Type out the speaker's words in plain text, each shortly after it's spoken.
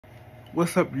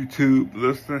What's up, YouTube?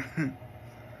 Listen,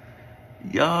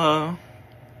 y'all,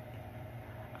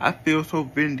 I feel so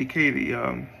vindicated,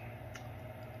 y'all,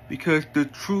 because the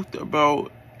truth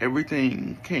about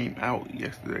everything came out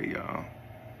yesterday, y'all.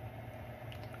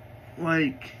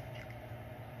 Like,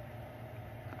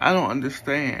 I don't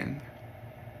understand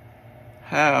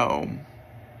how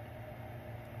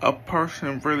a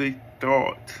person really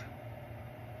thought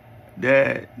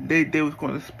that they was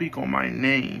going to speak on my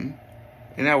name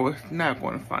and I was not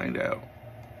going to find out.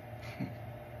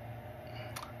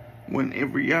 When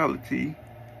in reality,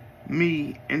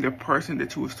 me and the person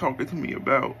that you was talking to me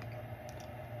about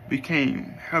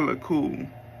became hella cool.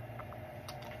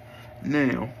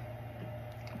 Now,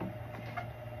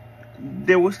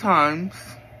 there was times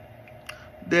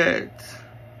that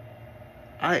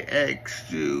I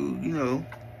asked you,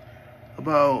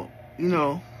 about,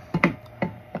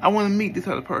 I want to meet this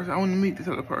other person. I want to meet this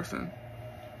other person.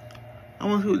 I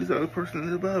want to see what this other person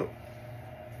is about.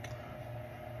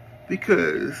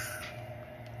 Because,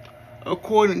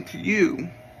 according to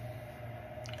you,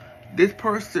 this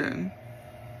person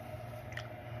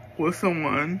was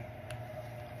someone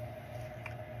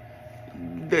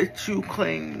that you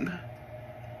claimed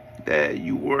that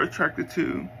you were attracted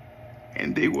to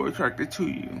and they were attracted to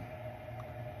you.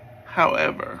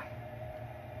 However,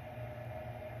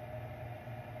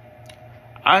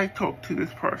 I talked to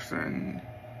this person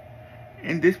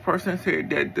and this person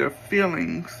said that the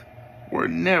feelings were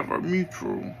never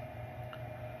mutual.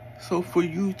 So for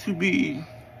you to be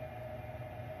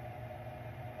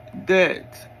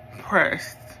that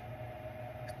pressed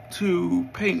to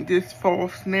paint this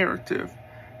false narrative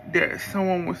that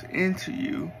someone was into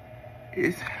you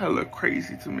is hella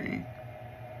crazy to me.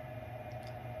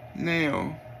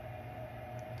 Now,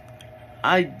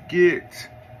 I get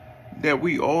that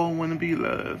we all want to be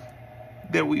loved,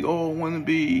 that we all want to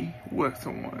be with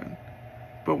someone,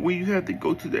 but when you have to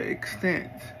go to the extent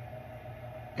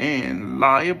and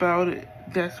lie about it,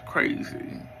 that's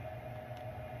crazy.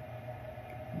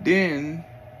 Then,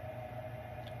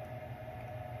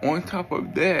 on top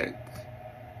of that,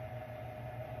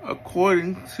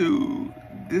 according to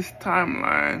this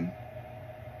timeline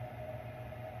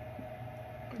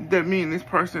that me and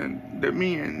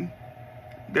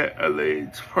that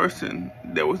alleged person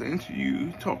that was into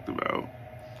you talked about,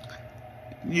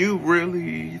 you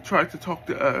really tried to talk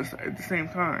to us at the same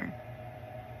time.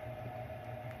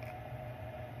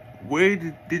 Where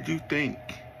did you think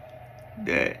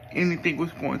that anything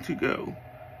was going to go?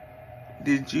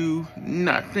 Did you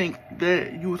not think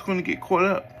that you was going to get caught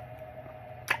up?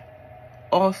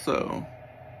 Also,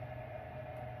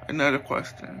 another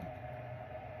question.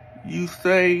 You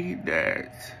say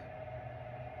that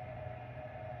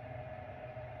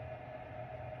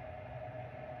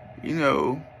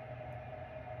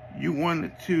you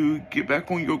wanted to get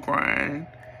back on your grind.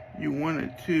 You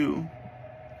wanted to,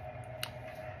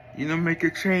 make a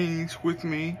change with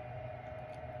me.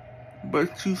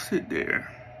 But you sit there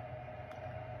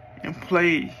and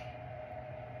play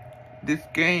this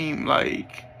game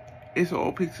like it's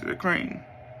all pieces of cream.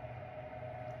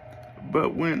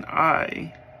 But when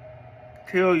I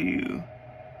tell you,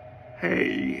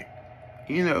 hey,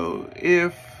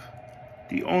 if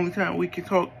the only time we can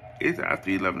talk is after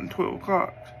 11, 12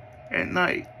 o'clock at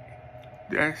night,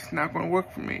 that's not going to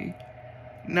work for me.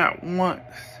 Not once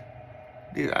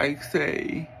did I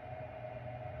say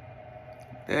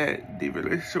that the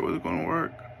relationship was going to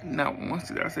work. Not once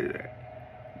did I say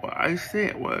that. What I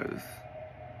said was,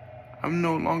 I'm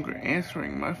no longer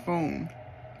answering my phone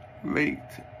late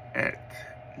at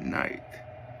night.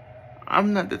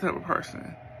 I'm not the type of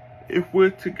person. If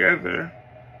we're together,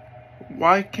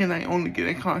 why can't I only get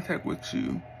in contact with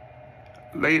you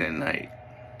late at night?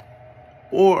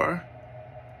 Or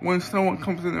when someone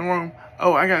comes in the room,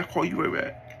 oh, I gotta call you right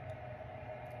back.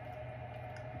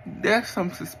 That's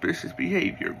some suspicious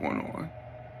behavior going on.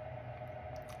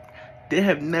 There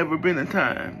have never been a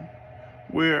time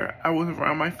where I was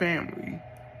around my family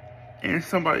and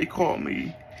somebody called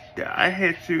me that I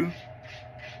had to,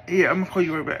 yeah, I'm gonna call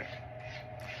you right back.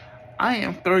 I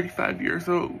am 35 years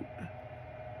old.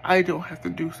 I don't have to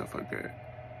do stuff like that.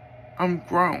 I'm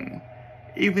grown.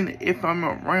 Even if I'm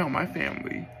around my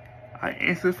family, I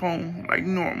answer the phone like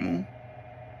normal.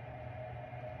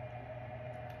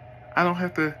 I don't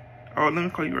have to, oh, let me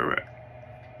call you right back.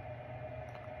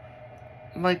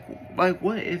 Like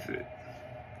what is it?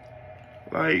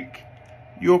 Like,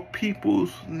 your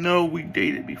peoples know we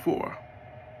dated before.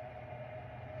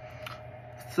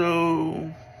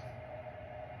 So,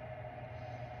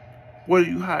 what are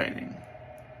you hiding?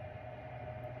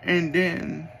 And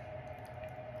then,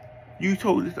 you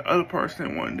told this other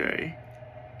person one day,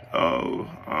 oh,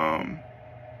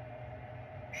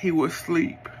 he was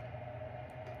asleep.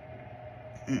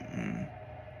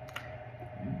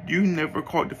 You never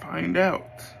called to find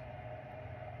out.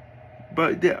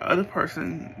 But the other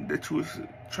person that you was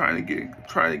trying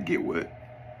to get with,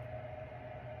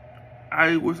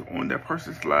 I was on that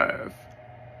person's live,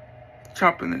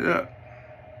 chopping it up.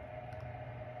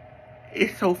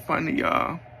 It's so funny,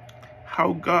 y'all,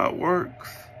 how God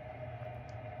works.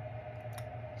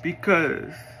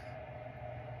 Because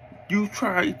you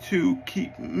try to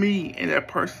keep me and that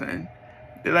person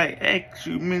that I asked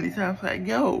you many times, like,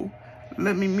 yo,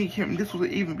 let me meet him. This was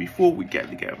even before we got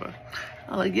together.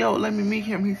 I'm like, yo, let me meet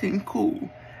him. He seemed cool.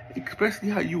 Especially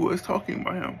how you was talking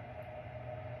about him.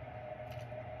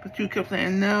 But you kept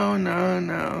saying,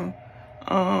 no.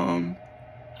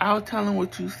 I'll tell him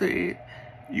what you said.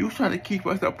 You was trying to keep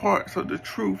us apart so the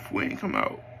truth wouldn't come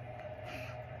out.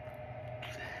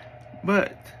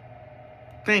 But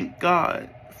thank God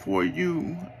for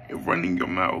you running your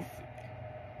mouth,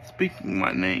 speaking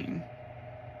my name.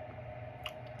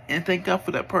 And thank God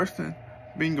for that person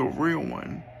being a real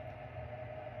one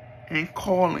and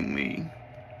calling me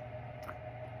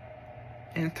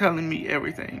and telling me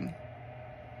everything.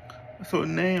 So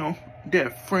now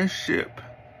that friendship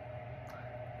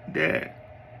that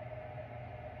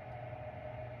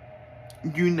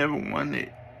you never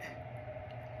wanted,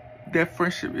 that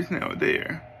friendship is now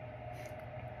there.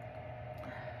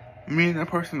 Me and that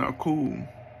person are cool.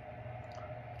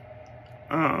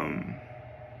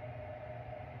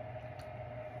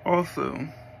 Also,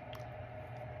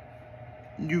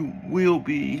 you will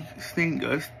be seeing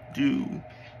us do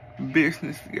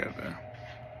business together.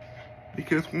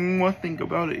 Because one thing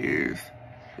about it is,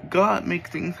 God makes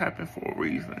things happen for a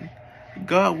reason.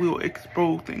 God will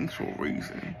expose things for a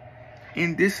reason.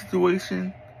 In this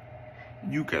situation,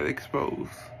 you got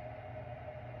exposed.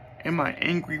 Am I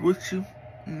angry with you?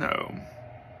 No.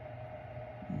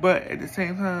 But at the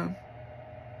same time,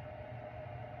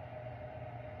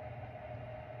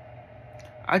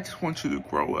 I just want you to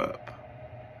grow up.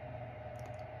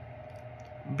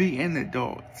 Be an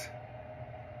adult.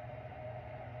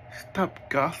 Stop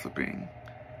gossiping.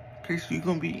 Because you're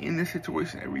going to be in this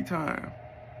situation every time.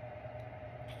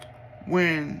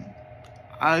 When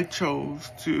I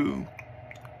chose to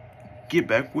get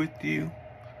back with you,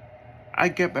 I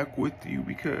get back with you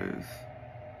because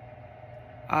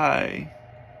I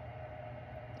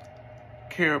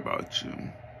care about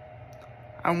you.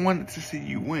 I wanted to see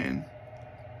you win,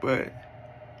 but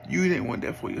you didn't want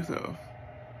that for yourself.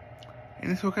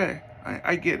 And it's okay.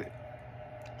 I get it.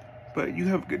 But you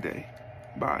have a good day.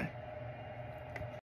 Bye.